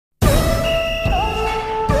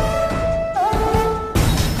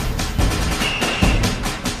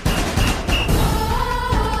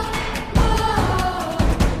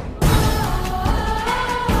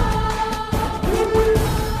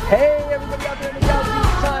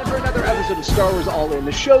episode of Star Wars All In,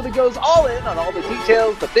 the show that goes all in on all the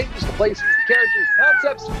details, the things, the places, the characters, the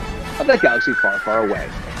concepts of that galaxy far, far away.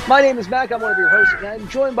 My name is Mac, I'm one of your hosts, and I'm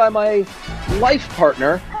joined by my life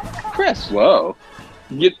partner, Chris. Whoa.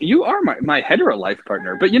 You are my hetero life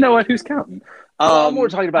partner, but you know what? Who's counting? Well, I'm more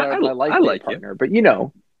talking about my life like partner, you. but you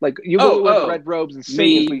know, like you will wear red robes and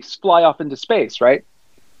sing as we fly off into space, right?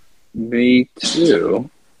 Me too.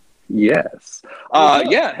 Yes.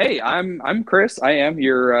 Yeah. Hey, I'm Chris. I am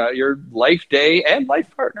your life day and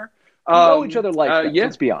life partner. We know each other like that. Yeah.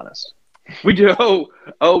 Let's be honest. We do.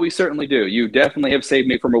 Oh, we certainly do. You definitely have saved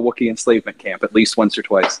me from a Wookiee enslavement camp at least once or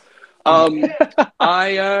twice. I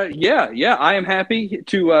am happy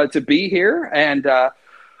to be here, and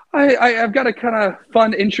I've got a kind of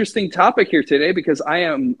fun, interesting topic here today because I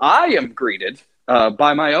am greeted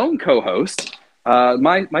by my own co-host,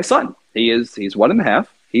 my son. He's 1.5.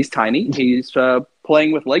 He's tiny. He's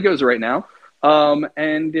playing with Legos right now,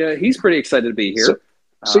 and he's pretty excited to be here.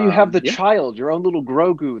 So you have the child, your own little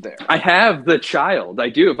Grogu there. I have the child. I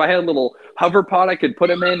do. If I had a little hover pod I could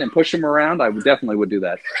put him in and push him around, I definitely would do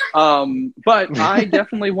that. But I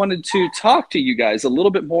definitely wanted to talk to you guys a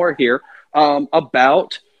little bit more here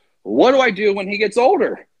about what do I do when he gets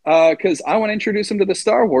older? Because I want to introduce him to the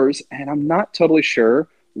Star Wars, and I'm not totally sure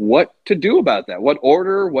what to do about that. What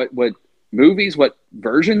order, what movies, what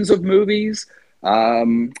versions of movies.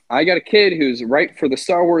 I got a kid who's ripe for the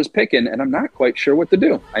Star Wars picking, and I'm not quite sure what to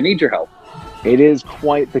do. I need your help. It is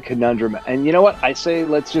quite the conundrum. And you know what? I say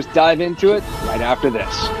let's just dive into it right after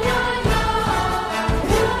this.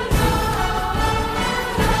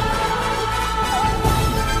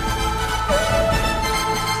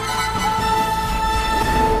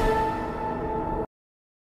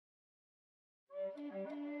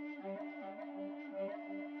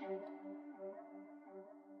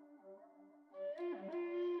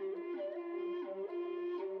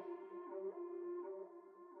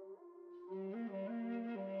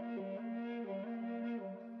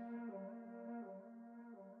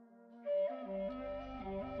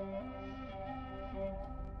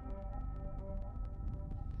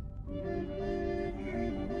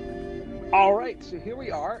 All right, so here we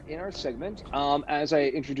are in our segment. As I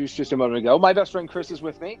introduced just a moment ago, my best friend Chris is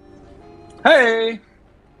with me. Hey,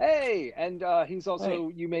 and he's also.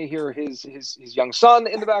 You may hear his young son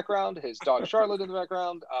in the background, his dog Charlotte in the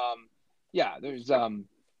background. There's why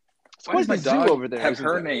does my dog over there have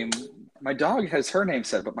her name? My dog has her name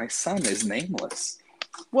said, but my son is nameless.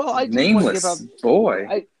 Well, I nameless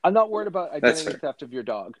boy. I'm not worried about identity theft of your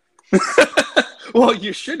dog. Well,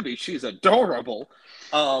 you should be. She's adorable.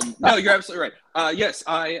 No, you're absolutely right. Yes,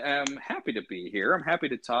 I am happy to be here. I'm happy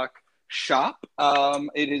to talk shop.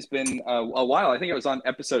 It has been a while. I think I was on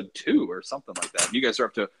episode 2 or something like that. You guys are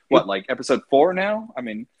up to what, like episode 4 now? I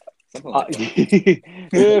mean, something like that.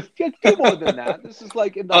 A few more than that. This is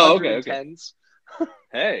like in the 110s. Okay.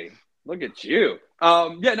 Hey, look at you.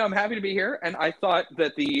 I'm happy to be here, and I thought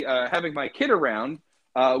that the having my kid around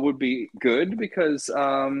would be good because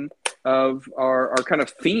of our kind of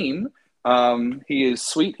theme. He is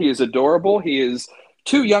sweet. He is adorable. He is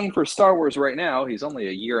too young for Star Wars right now. He's only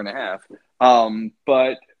 1.5 years.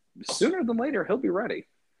 But sooner than later, he'll be ready.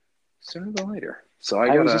 Sooner than later. So I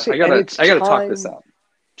gotta talk this out.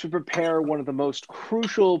 To prepare one of the most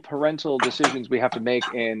crucial parental decisions we have to make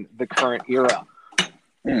in the current era.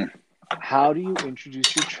 How do you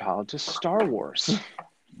introduce your child to Star Wars?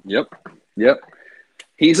 Yep.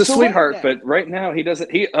 He's a sweetheart, but right now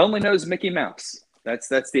he only knows Mickey Mouse. That's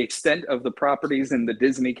the extent of the properties in the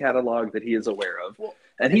Disney catalog that he is aware of. Well,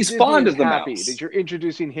 and he's fond of the mouse. That you're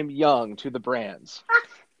introducing him young to the brands.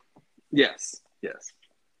 Yes.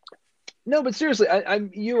 No, but seriously,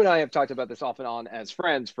 you and I have talked about this off and on as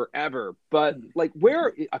friends forever. But like,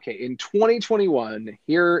 in 2021,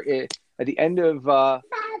 here at the end of the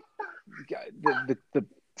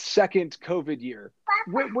second COVID year,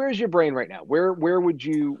 where's your brain right now? Where would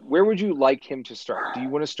you like him to start? Do you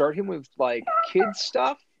want to start him with like kids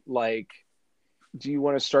stuff? Like, do you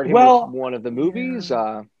want to start him with one of the movies?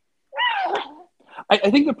 I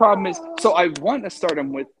think the problem is, so I want to start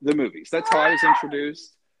him with the movies. That's how I was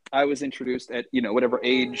introduced. I was introduced at whatever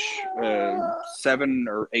age, 7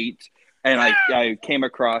 or 8, and I came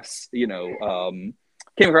across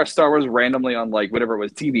Star Wars randomly on like whatever it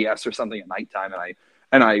was, TBS or something at nighttime,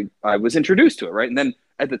 and I was introduced to it, right? And then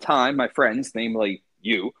at the time, my friends, namely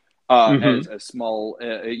you, as a small,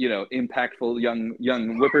 impactful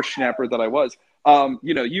young whippersnapper that I was,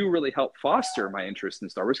 you really helped foster my interest in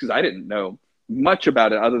Star Wars because I didn't know much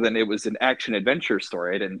about it other than it was an action adventure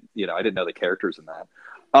story. I didn't know the characters in that.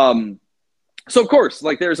 So of course,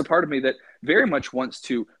 like there's a part of me that very much wants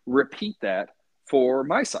to repeat that for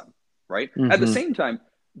my son, right? At the Mm-hmm. same time,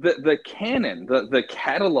 the canon, the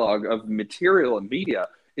catalog of material and media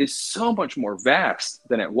is so much more vast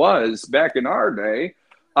than it was back in our day.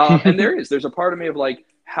 And there's a part of me of like,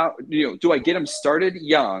 how, do I get them started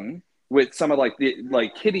young with some of like the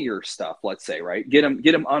like kiddier stuff, let's say, right? Get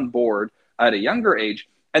them on board at a younger age,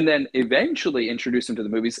 and then eventually introduce them to the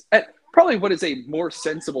movies at probably what is a more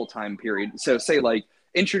sensible time period. So say like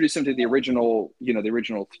introduce them to the original, the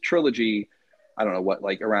original trilogy. I don't know what,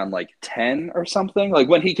 like around like 10 or something, like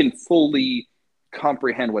when he can fully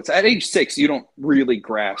comprehend what's at age 6. You don't really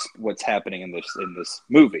grasp what's happening in this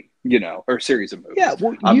movie, or series of movies. Yeah,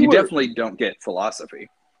 well, you definitely don't get philosophy.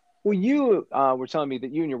 Well, you were telling me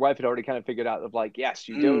that you and your wife had already kind of figured out of like, yes,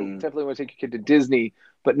 you do definitely want to take your kid to Disney,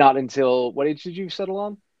 but not until what age did you settle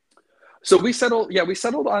on? So we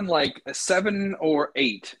settled on like a 7 or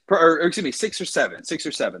 8, or excuse me, 6 or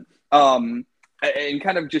 7. And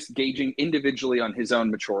kind of just gauging individually on his own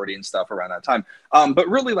maturity and stuff around that time. But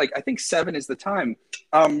really, like, I think 7 is the time.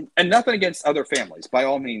 And nothing against other families. By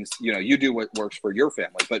all means, you do what works for your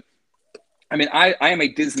family. But I mean, I am a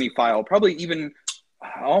Disney file, probably even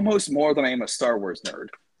almost more than I am a Star Wars nerd.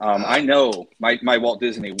 I know my Walt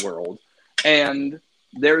Disney World. And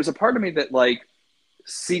there's a part of me that, like,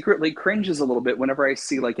 secretly cringes a little bit whenever I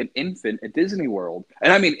see, like, an infant at Disney World.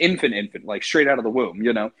 And I mean infant, like, straight out of the womb,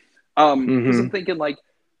 because I'm thinking, like,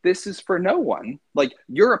 this is for no one. Like,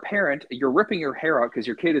 you're a parent, you're ripping your hair out because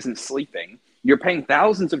your kid isn't sleeping. You're paying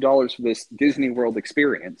thousands of dollars for this Disney World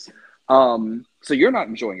experience. So you're not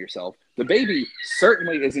enjoying yourself. The baby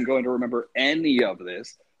certainly isn't going to remember any of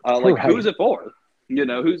this. Like, right. Who's it for?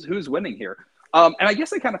 Who's winning here? And I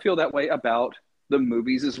guess I kind of feel that way about the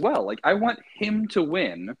movies as well. Like, I want him to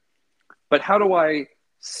win, but how do I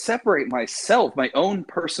separate myself, my own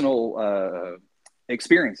personal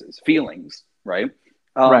experiences, feelings, right?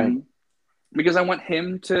 Right. Because I want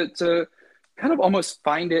him to kind of almost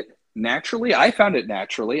find it naturally. I found it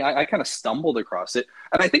naturally. I kind of stumbled across it.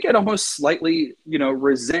 And I think I'd almost slightly,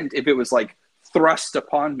 resent if it was like thrust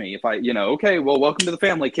upon me. If I, okay, well, welcome to the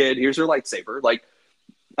family, kid. Here's your lightsaber. Like,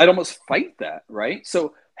 I'd almost fight that, right?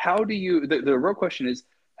 So how do you, the real question is,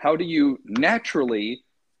 how do you naturally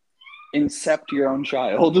incept your own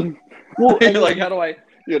child? Well, like, how do I,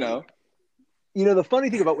 the funny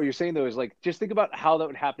thing about what you're saying, though, is like, just think about how that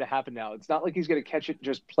would have to happen now. It's not like he's going to catch it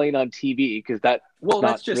just playing on TV, because that's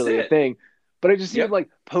not just really a thing. But I just see him like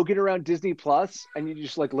poking around Disney Plus, and you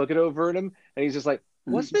just like look it over at him, and he's just like,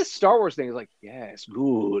 what's this Star Wars thing? He's like, yes,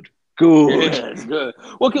 good. Yes, good.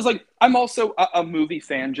 Well, because like I'm also a movie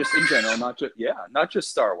fan just in general, not just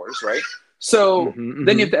Star Wars, right? So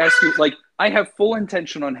then you have to ask you, like, I have full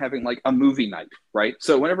intention on having like a movie night, right?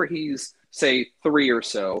 So whenever he's, say, 3 or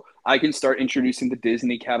so, I can start introducing the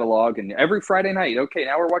Disney catalog, and every Friday night, okay,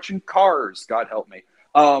 now we're watching Cars, God help me,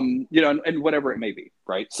 and whatever it may be,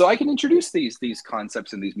 right? So I can introduce these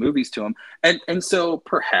concepts and these movies to him, and so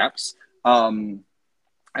perhaps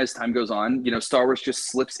as time goes on, Star Wars just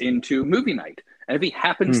slips into movie night, and if he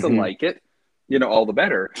happens to like it, all the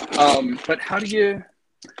better. But how do you?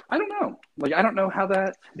 I don't know. Like, I don't know how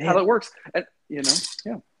that works. And,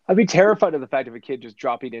 I'd be terrified of the fact of a kid just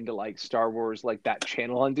dropping into like Star Wars, like that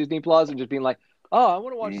channel on Disney Plus, and just being like, "Oh, I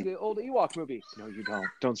want to watch the old Ewok movie." No, you don't.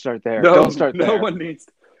 Don't start there. Don't start there.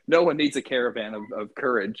 No one needs a caravan of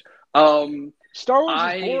courage. Star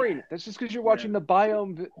Wars is boring. That's just because you're watching the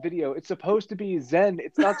Biome video. It's supposed to be Zen.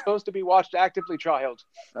 It's not supposed to be watched actively, child.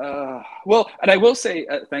 Well, and I will say,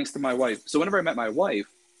 thanks to my wife. So whenever I met my wife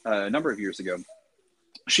a number of years ago,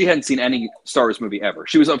 she hadn't seen any Star Wars movie ever.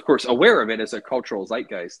 She was, of course, aware of it as a cultural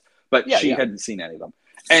zeitgeist, but she hadn't seen any of them.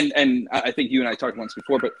 And I think you and I talked once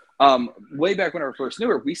before, but way back when I first knew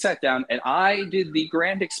her, we sat down and I did the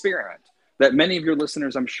grand experiment that many of your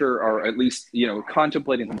listeners, I'm sure, are at least,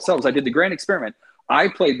 contemplating themselves. I did the grand experiment. I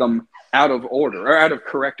played them out of order, or out of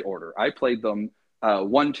correct order. I played them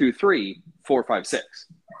 1, 2, 3, 4, 5, 6.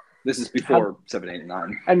 This is before 7, 8, and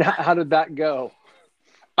 9. And how did that go?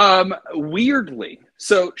 Weirdly.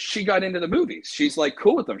 So she got into the movies. She's like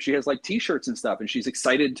cool with them. She has like t-shirts and stuff, and she's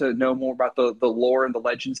excited to know more about the lore and the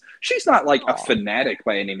legends. She's not like a fanatic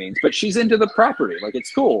by any means, but she's into the property. Like,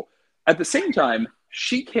 it's cool. At the same time,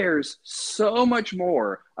 she cares so much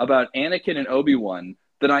more about Anakin and Obi-Wan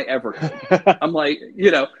than I ever could. I'm like,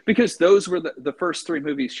 because those were the first 3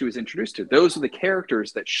 movies she was introduced to. Those are the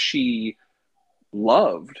characters that she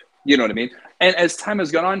loved. You know what I mean? And as time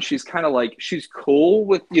has gone on, she's kind of like, she's cool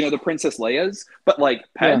with, the Princess Leia's, but like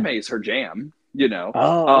Padme is her jam,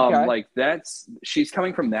 okay. Like she's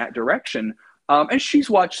coming from that direction. And she's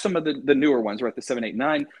watched some of the newer ones, right? The 7, 8,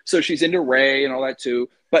 9. So she's into Rey and all that too.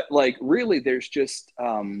 But like, really, there's just,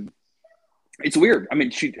 it's weird. I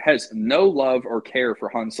mean, she has no love or care for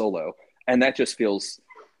Han Solo, and that just feels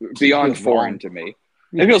beyond foreign to me.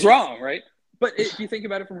 It feels wrong, right? But if you think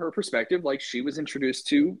about it from her perspective, like, she was introduced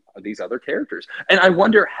to these other characters. And I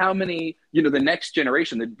wonder how many, you know, the next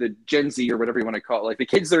generation, the Gen Z or whatever you want to call it, like the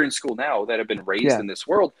kids that are in school now that have been raised in this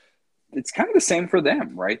world, it's kind of the same for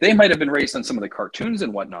them, right? They might have been raised on some of the cartoons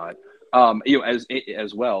and whatnot, you know,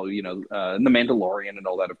 as well, you know, and The Mandalorian and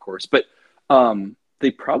all that, of course. But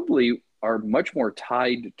they probably are much more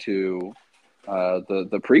tied to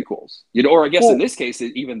the prequels, you know, or I guess in this case,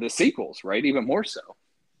 even the sequels, right? Even more so.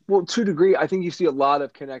 Well, to a degree, I think you see a lot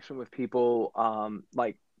of connection with people,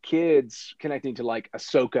 like kids connecting to like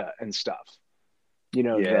Ahsoka and stuff. You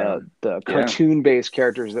know, the cartoon-based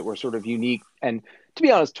characters that were sort of unique and, to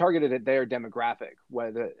be honest, targeted at their demographic,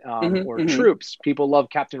 whether or troops. People love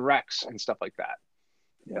Captain Rex and stuff like that.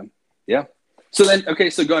 Yeah. So then, okay,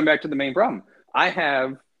 so going back to the main problem, I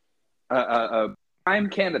have a prime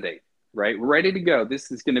candidate. Right, we're ready to go.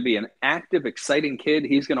 This is going to be an active, exciting kid.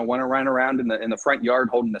 He's going to want to run around in the front yard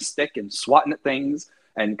holding a stick and swatting at things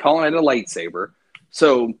and calling it a lightsaber.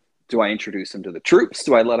 So, do I introduce him to the troops?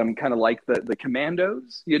 Do I let him kind of like the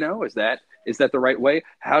commandos? You know, is that the right way?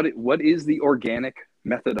 What is the organic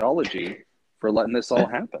methodology for letting this all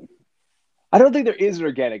happen? I don't think there is an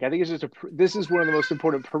organic. I think it's just this is one of the most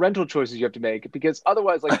important parental choices you have to make, because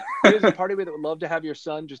otherwise, like, there's a part of me that would love to have your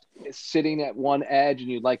son just sitting at one edge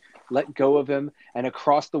and you like let go of him, and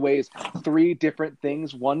across the way is 3 different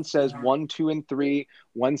things. One says 1, 2, and 3.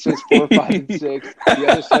 One says 4, 5, and 6. The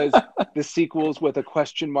other says the sequels with a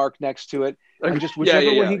question mark next to it. And just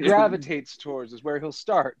whichever one he gravitates towards is where he'll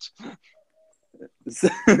start.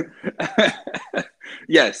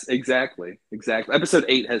 Yes, exactly. Episode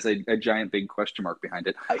 8 has a giant big question mark behind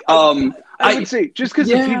it. I would say, just because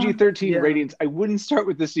of PG-13 ratings, I wouldn't start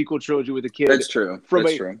with the sequel trilogy with a kid. That's true.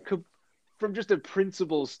 From just a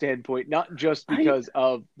principle standpoint, not just because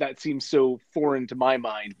of that seems so foreign to my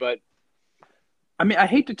mind, but I mean, I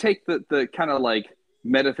hate to take the kind of like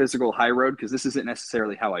metaphysical high road, because this isn't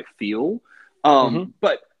necessarily how I feel,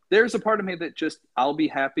 but there's a part of me that just, I'll be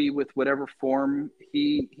happy with whatever form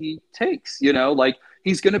he takes, you know, like,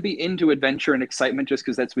 he's going to be into adventure and excitement just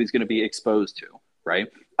because that's what he's going to be exposed to, right?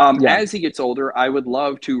 As he gets older, I would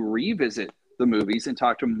love to revisit the movies and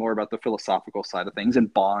talk to him more about the philosophical side of things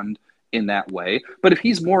and bond in that way. But if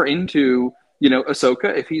he's more into, you know,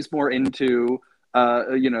 Ahsoka, if he's more into,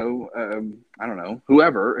 you know, I don't know,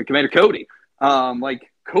 whoever, Commander Cody,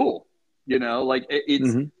 like, cool. You know, like,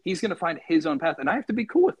 he's going to find his own path, and I have to be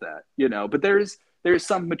cool with that, you know. But there's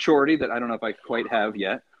some maturity that I don't know if I quite have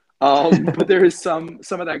yet, but there is some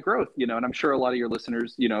of that growth, you know. And I'm sure a lot of your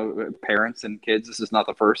listeners, you know, parents and kids, this is not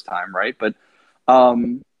the first time, right? But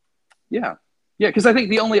because I think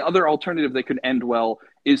the only other alternative that could end well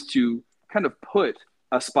is to kind of put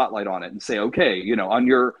a spotlight on it and say, okay, you know, on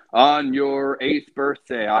your 8th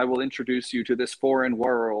birthday, I will introduce you to this foreign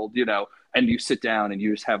world, you know. And you sit down and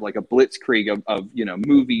you just have like a blitzkrieg of you know,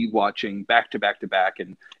 movie watching back to back to back,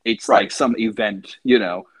 and it's like some event, you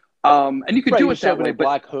know. And you could do it that way. A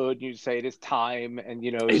black hood, and you say it is time, and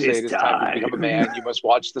you know, it is time to become a man. You must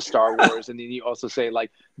watch the Star Wars, and then you also say,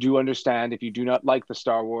 like, do you understand? If you do not like the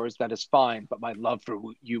Star Wars, that is fine, but my love for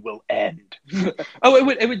you will end.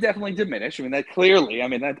 It would definitely diminish. I mean, that clearly. I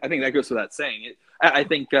mean, I think that goes without saying. I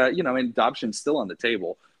think you know, adoption's still on the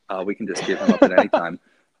table. We can just give him up at any time.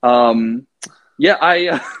 No,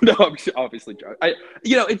 obviously,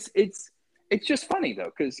 you know, it's just funny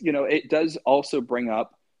though, because, you know, it does also bring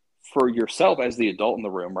up, for yourself as the adult in the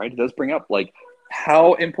room, right? It does bring up, like,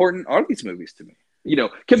 how important are these movies to me? You know,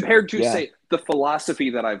 compared to say the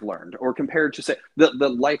philosophy that I've learned, or compared to say the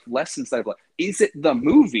life lessons that I've learned. Is it the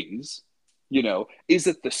movies? You know, is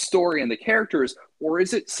it the story and the characters, or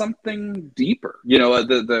is it something deeper? You know,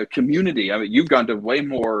 the community. I mean, you've gone to way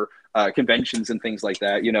more conventions and things like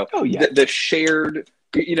that, you know. The shared,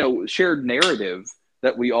 you know, shared narrative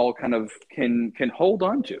that we all kind of can hold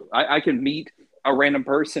on to. I can meet a random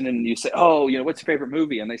person and you say, oh, you know, what's your favorite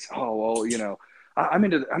movie? And they say, oh, well, you know, I'm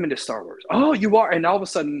into Star Wars. Oh, you are? And all of a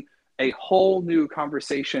sudden a whole new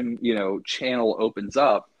conversation, you know, channel opens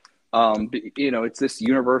up. You know, it's this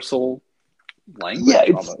universal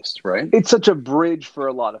language almost, right? It's such a bridge for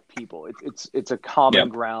a lot of people. It's a common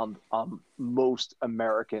ground most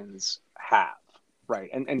Americans have, right?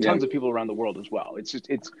 And tons of people around the world as well. It's just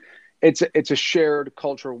it's a shared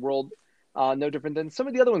cultural world, no different than some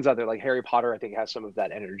of the other ones out there. Like Harry Potter, I think, has some of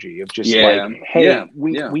that energy of just like, hey,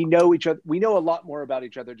 we know each other. We know a lot more about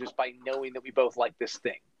each other just by knowing that we both like this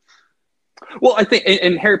thing. Well, I think,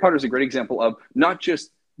 and Harry Potter is a great example of not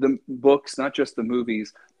just the books, not just the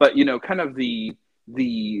movies, but, you know, kind of the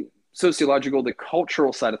sociological, the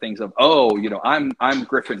cultural side of things of, oh, you know, I'm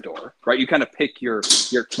Gryffindor, right? You kind of pick your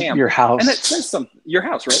camp, Your house. and that says something. Your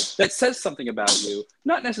house, right? That says something about you,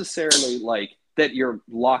 not necessarily like that you're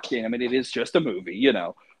locked in. I mean, it is just a movie, you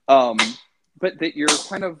know, but that you're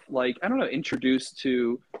kind of like, I don't know, introduced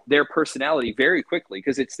to their personality very quickly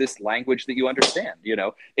because it's this language that you understand. You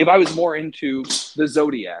know, if I was more into the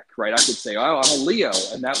zodiac, right, I could say, oh, I'm a Leo,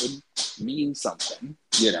 and that would mean something,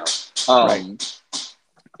 you know. Right.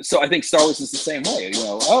 So I think Star Wars is the same way. You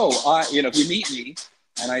know, oh, you know, if you meet me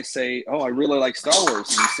and I say, oh, I really like Star Wars,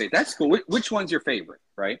 and you say, that's cool. Which one's your favorite,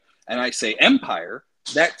 right? And I say Empire.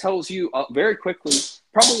 That tells you very quickly,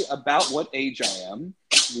 probably about what age I am,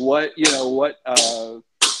 what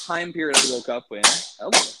time period I woke up in.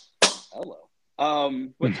 Hello.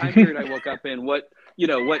 What time period I woke up in? What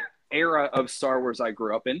era of Star Wars I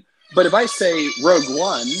grew up in. But if I say Rogue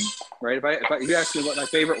One, right? If you ask me what my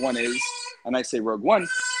favorite one is, and I say Rogue One,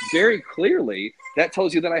 very clearly that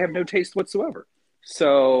tells you that I have no taste whatsoever.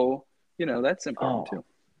 So, you know, that's important too.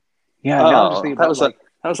 Yeah, now I'm just thinking about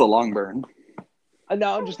that was a long burn.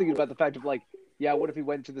 Now I'm just thinking about the fact of like, yeah, what if he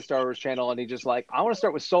went to the Star Wars channel and he just like, I want to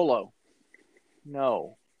start with Solo.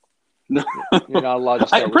 No. No. You're not allowed to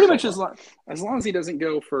start pretty with much Solo. as long as he doesn't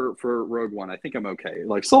go for Rogue One, I think I'm okay.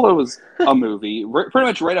 Like Solo was a movie, pretty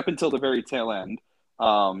much right up until the very tail end.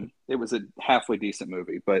 It was a halfway decent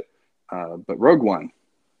movie, but Rogue One.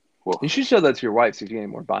 Well, you should show that to your wife so you get any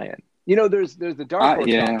more buy-in. You know, there's the Dark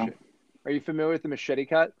Horse option. Are you familiar with the machete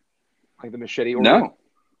cut? Like the machete order?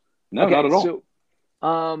 No, okay, not at all. So,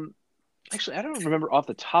 actually, I don't remember off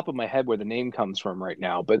the top of my head where the name comes from right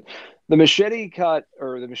now, but the machete cut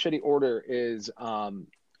or the machete order is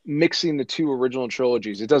mixing the two original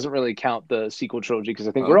trilogies. It doesn't really count the sequel trilogy because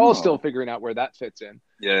I think we're all still figuring out where that fits in.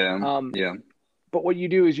 Yeah. But what you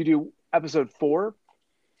do is you do episode 4,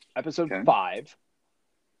 episode 5,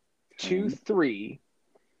 2, 3,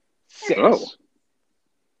 6. Oh.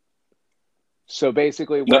 So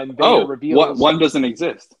basically, when Vader reveals, one doesn't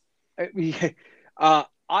exist.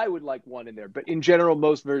 I would like 1 in there, but in general,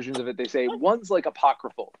 most versions of it, they say 1's like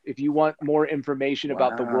apocryphal. If you want more information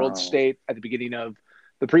about the world state at the beginning of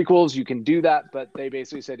the prequels, you can do that, but they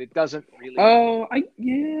basically said it doesn't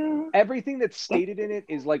really. Everything that's stated in it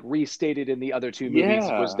is like restated in the other 2 movies.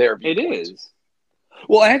 Was their viewpoint. It is.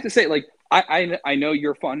 Well, I have to say, like, I know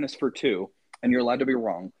your fondness for 2, and you're allowed to be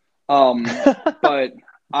wrong. But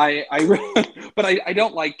I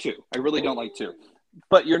don't like 2. I really don't like 2.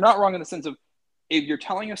 But you're not wrong in the sense of if you're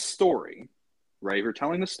telling a story, right? If you're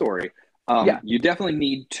telling the story, you definitely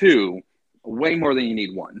need 2 way more than you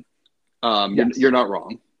need 1. You're not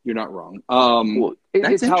wrong. You're not wrong.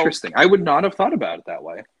 That's interesting. I would not have thought about it that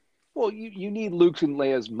way. Well, you need Luke and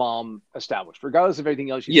Leia's mom established. Regardless of everything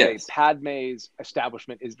else you say, Padme's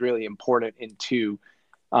establishment is really important in 2.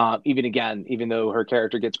 Even though her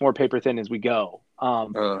character gets more paper thin as we go.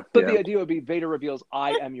 But the idea would be Vader reveals,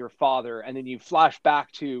 I am your father. And then you flash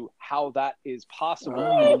back to how that is possible.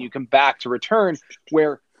 And then you come back to Return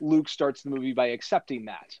where Luke starts the movie by accepting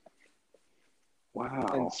that. Wow.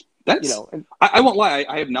 And, that's, I won't lie.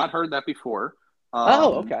 I have not heard that before.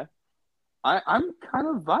 Okay. I'm kind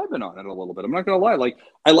of vibing on it a little bit. I'm not going to lie. Like,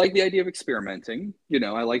 I like the idea of experimenting. You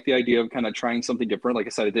know, I like the idea of kind of trying something different. Like I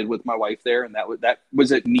said, I did with my wife there, and that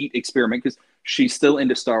was a neat experiment because she's still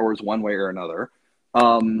into Star Wars one way or another.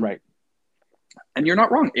 Right. And you're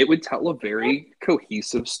not wrong. It would tell a very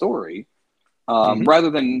cohesive story rather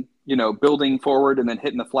than, you know, building forward and then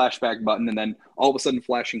hitting the flashback button and then all of a sudden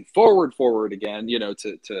flashing forward again, you know,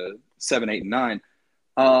 to 7, 8, and 9.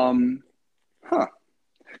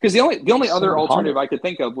 Because the only other alternative I could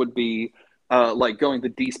think of would be like going the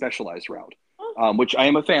despecialized route, which I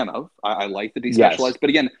am a fan of. I like the despecialized, but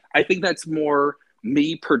again, I think that's more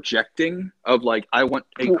me projecting of like I want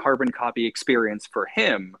a carbon copy experience for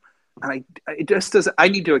him. And it just doesn't. I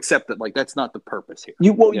need to accept that like that's not the purpose here.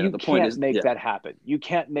 You can't make that happen. You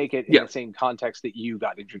can't make it in the same context that you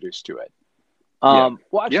got introduced to it. Well,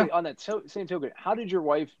 actually, on that same token, how did your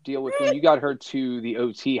wife deal with when you got her to the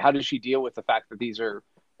OT? How did she deal with the fact that these are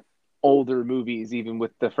older movies, even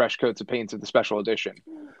with the fresh coats of paints of the special edition?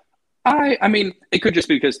 I mean, it could just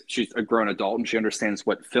be because she's a grown adult and she understands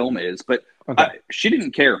what film is, but she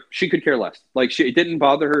didn't care. She could care less. Like, it didn't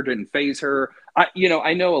bother her, didn't faze her. I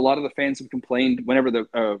know a lot of the fans have complained whenever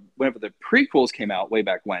the prequels came out way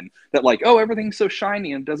back when that like, oh, everything's so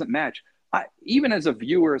shiny and doesn't match. Even as a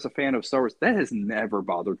viewer, as a fan of Star Wars, that has never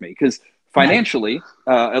bothered me because financially,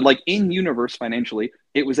 like in universe financially,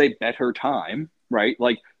 it was a better time, right?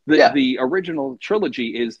 Like the original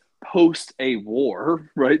trilogy is post a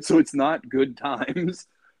war, right? So it's not good times.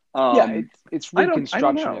 Yeah, Um, it's I don't know.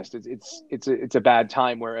 reconstructionist. It's a bad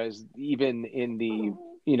time. Whereas even in the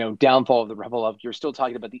downfall of the Rebel Up, you're still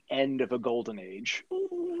talking about the end of a golden age.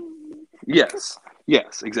 Yes,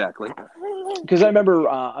 yes, exactly. Because I remember,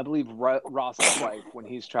 I believe Ross's wife, when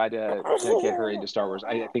he's tried to get her into Star Wars,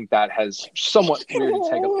 I think that has somewhat reared its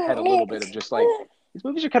head a little bit of just like these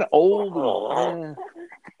movies are kind of old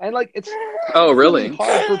and like Oh, it's really really?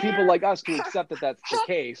 hard for people like us to accept that that's the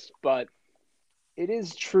case, but it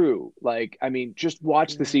is true. Like, I mean, just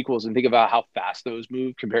watch the sequels and think about how fast those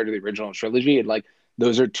move compared to the original trilogy, and like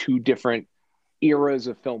those are two different eras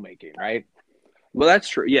of filmmaking, right? Well, that's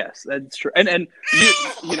true. Yes, that's true. And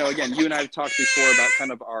you know, again, you and I have talked before about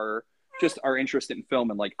kind of our interest in film,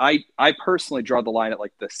 and like I personally draw the line at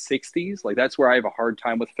like the '60s. Like that's where I have a hard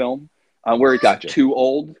time with film, where it's Gotcha. too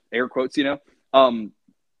old, air quotes, you know.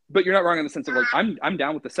 But you're not wrong in the sense of like I'm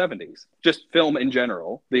down with the '70s, just film in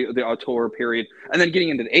general, the auteur period, and then getting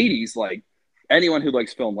into the '80s. Like anyone who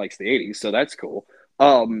likes film likes the '80s, so that's cool.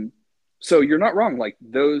 So you're not wrong. Like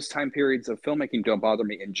those time periods of filmmaking don't bother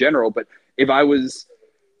me in general, but if I was,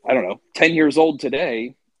 I don't know, 10 years old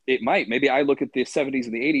today, it might. Maybe I look at the '70s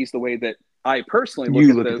and the '80s the way that I personally look You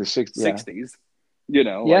at look at the the six, yeah, '60s. You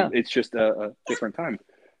know, like yeah. it's just a different time.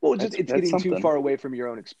 Well, just it's That's getting too something. far away from your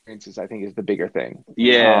own experiences, I think, is the bigger thing.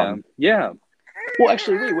 Yeah, yeah. Well,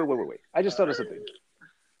 actually, wait. I just thought of something.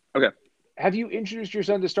 Okay. Have you introduced your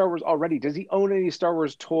son to Star Wars already? Does he own any Star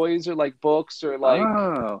Wars toys or like books or like?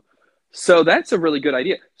 Oh, so that's a really good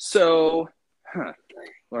idea. So, all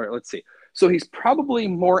right, let's see. So he's probably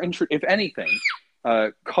more interested, if anything,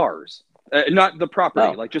 cars, not the property,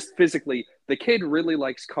 Oh, like just physically. The kid really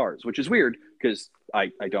likes cars, which is weird because I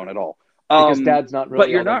don't at all. because Dad's not But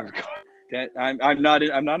really you're all that not. into cars.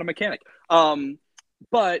 I'm not a mechanic.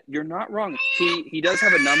 But you're not wrong. He does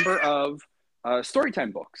have a number of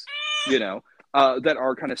storytime books, you know, that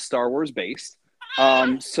are kind of Star Wars based.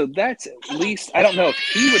 So that's at least I don't know if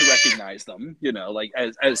he would recognize them, you know, like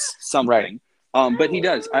as Right. something. But he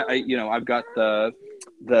does. You know, I've got the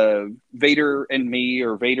Vader and me,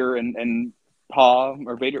 or Vader and Pa,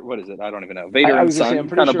 or Vader. What is it? I don't even know. Vader I and was gonna say, I'm Son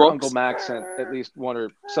pretty kind of sure Uncle books. Max sent at least one or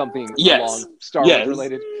something Yes, along Star Wars yes.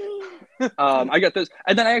 related. I got those,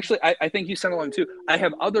 and then I think you sent along too. I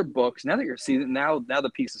have other books now that you're seeing now the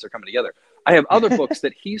pieces are coming together. I have other books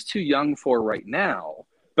that he's too young for right now,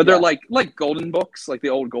 but they're Yeah. like golden books, like the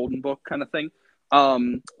old golden book kind of thing.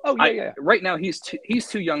 Oh yeah, yeah. Right now he's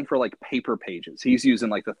too young for like paper pages. He's using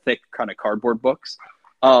like the thick kind of cardboard books,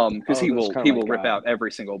 because Oh, those kind he of will like rip out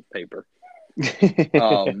every single paper.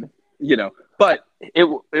 You know, but it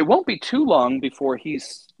won't be too long before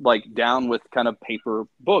he's like down with kind of paper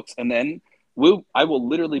books, and then I will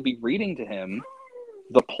literally be reading to him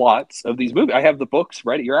the plots of these movies. I have the books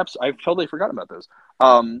ready. I've totally forgotten about those.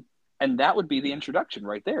 And that would be the introduction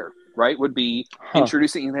right there, right? Would be huh.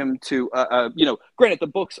 introducing him to, you know, granted the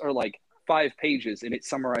books are like 5 pages and it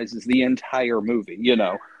summarizes the entire movie, you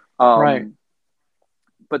know. Right.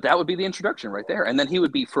 But that would be the introduction right there, and then he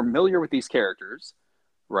would be familiar with these characters,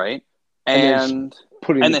 right? And then just And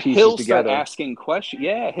putting and the then pieces he'll start together. asking questions.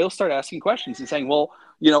 Yeah, he'll start asking questions and saying, "Well,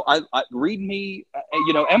 you know, I read me,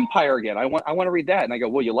 you know, Empire again. I want to read that." And I go,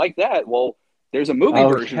 "Well, you like that? Well, there's a movie Oh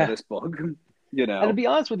version of yeah. this book, you And to know." be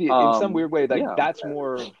honest with you, in some weird way, like Yeah. that's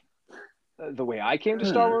more of the way I came to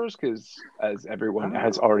Star Hmm. Wars, because as everyone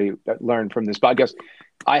has Oh. already learned from this podcast,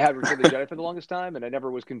 I had Return of the Jedi for the longest time, and I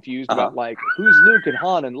never was confused Uh-huh. about like who's Luke and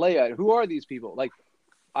Han and Leia and who are these people. Like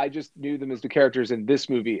I just knew them as the characters in this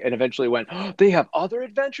movie, and eventually went, oh, they have other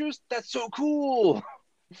adventures. That's so cool.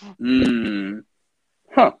 Mm.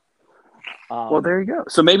 Huh. Well, there you go.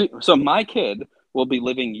 So my kid will be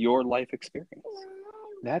living your life experience.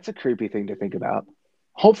 That's a creepy thing to think about.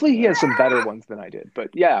 Hopefully, he has some better ones than I did.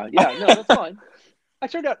 But yeah, no, that's fine. I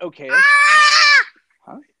turned out okay.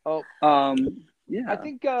 Hi. Oh, Yeah. I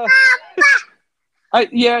think. Yeah,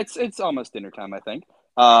 it's almost dinner time, I think.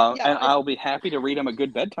 Yeah, And I'll be happy to read him a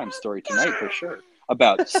good bedtime story tonight for sure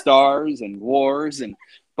about stars and wars and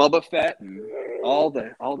Boba Fett and all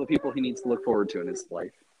the people he needs to look forward to in his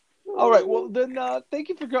life. All right. Well, then, thank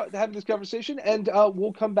you for having this conversation, and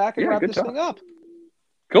we'll come back and Yeah, wrap good this talk. thing up.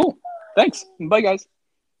 Cool. Thanks. Bye, guys.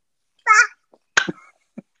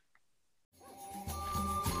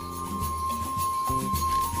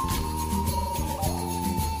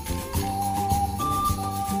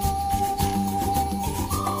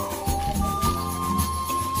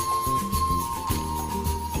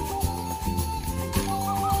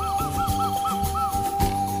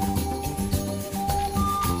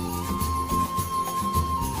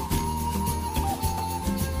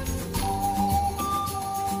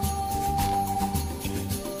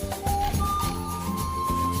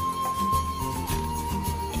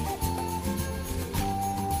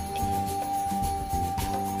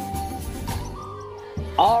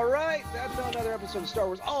 All right, that's another episode of Star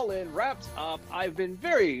Wars All In wrapped up. I've been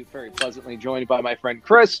very, very pleasantly joined by my friend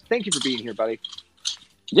Chris. Thank you for being here, buddy.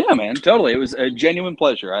 Yeah, man, totally. It was a genuine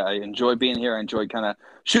pleasure. I enjoy being here. I enjoy kind of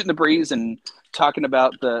shooting the breeze and talking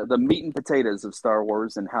about the meat and potatoes of Star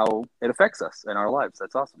Wars and how it affects us in our lives.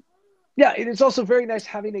 That's awesome. Yeah, it is also very nice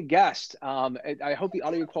having a guest. I hope the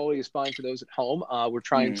audio quality is fine for those at home. We're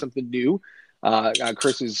trying something new.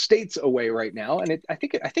 Chris is states away right now, and I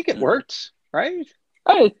think it worked, right?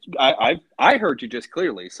 I heard you just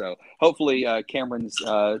clearly, so hopefully Cameron's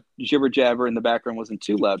jibber jabber in the background wasn't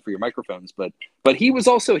too loud for your microphones. But he was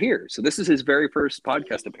also here, so this is his very first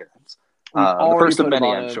podcast appearance. The first of many,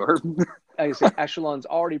 I'm sure. Like I say, Echelon's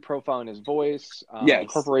already profiling his voice. Yes,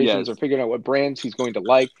 corporations are figuring out what brands he's going to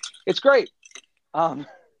like. It's great. But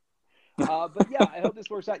yeah, I hope this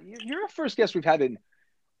works out. You're our first guest we've had in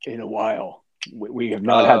a while. We have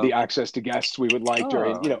not had the access to guests we would like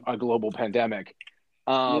during a global pandemic.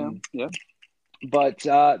 But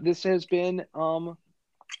this has been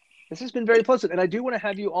very pleasant, and I do want to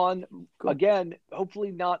have you on again.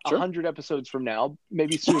 Hopefully, not 100 episodes from now,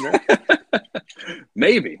 maybe sooner.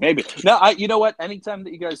 maybe. No, you know what? Anytime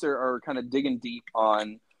that you guys are kind of digging deep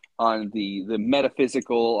on the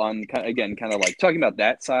metaphysical, on kind of like talking about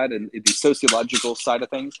that side and the sociological side of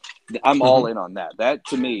things, I'm all in on that. That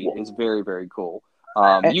to me is very, very cool.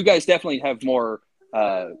 You guys definitely have more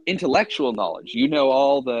intellectual knowledge. You know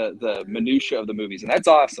all the minutia of the movies, and that's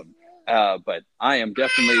awesome. But I am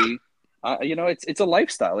definitely, it's a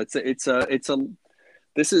lifestyle.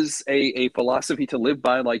 This is a philosophy to live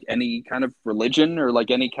by, like any kind of religion or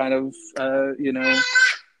like any kind of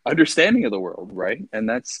understanding of the world, right? And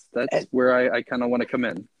that's where I kind of want to come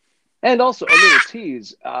in. And also a little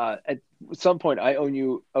tease. At some point, I owe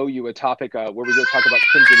you a topic where we go talk about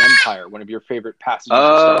Crimson Empire, one of your favorite passages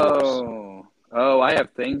of Star Wars. Oh, I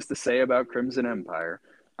have things to say about Crimson Empire.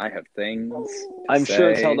 I have things. I'm sure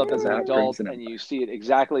it's held up as an adult, and you see it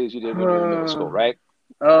exactly as you did when you were in middle school, right?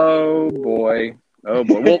 Oh boy.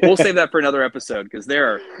 We'll save that for another episode, because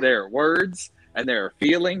there are words and there are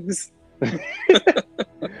feelings.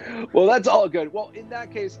 Well, that's all good. Well, in that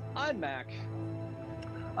case, I'm Mac.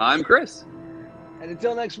 I'm Chris. And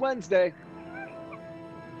until next Wednesday.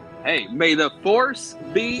 Hey, may the Force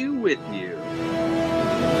be with you.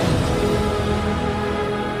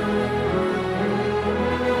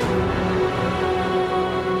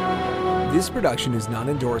 This production is not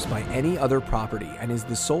endorsed by any other property and is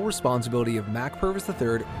the sole responsibility of Mac Purvis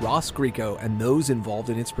III, Ross Grieco, and those involved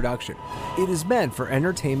in its production. It is meant for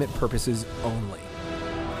entertainment purposes only.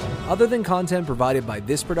 Other than content provided by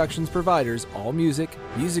this production's providers, all music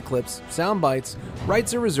clips, sound bites,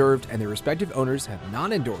 rights are reserved, and their respective owners have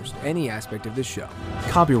not endorsed any aspect of this show.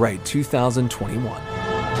 Copyright 2021.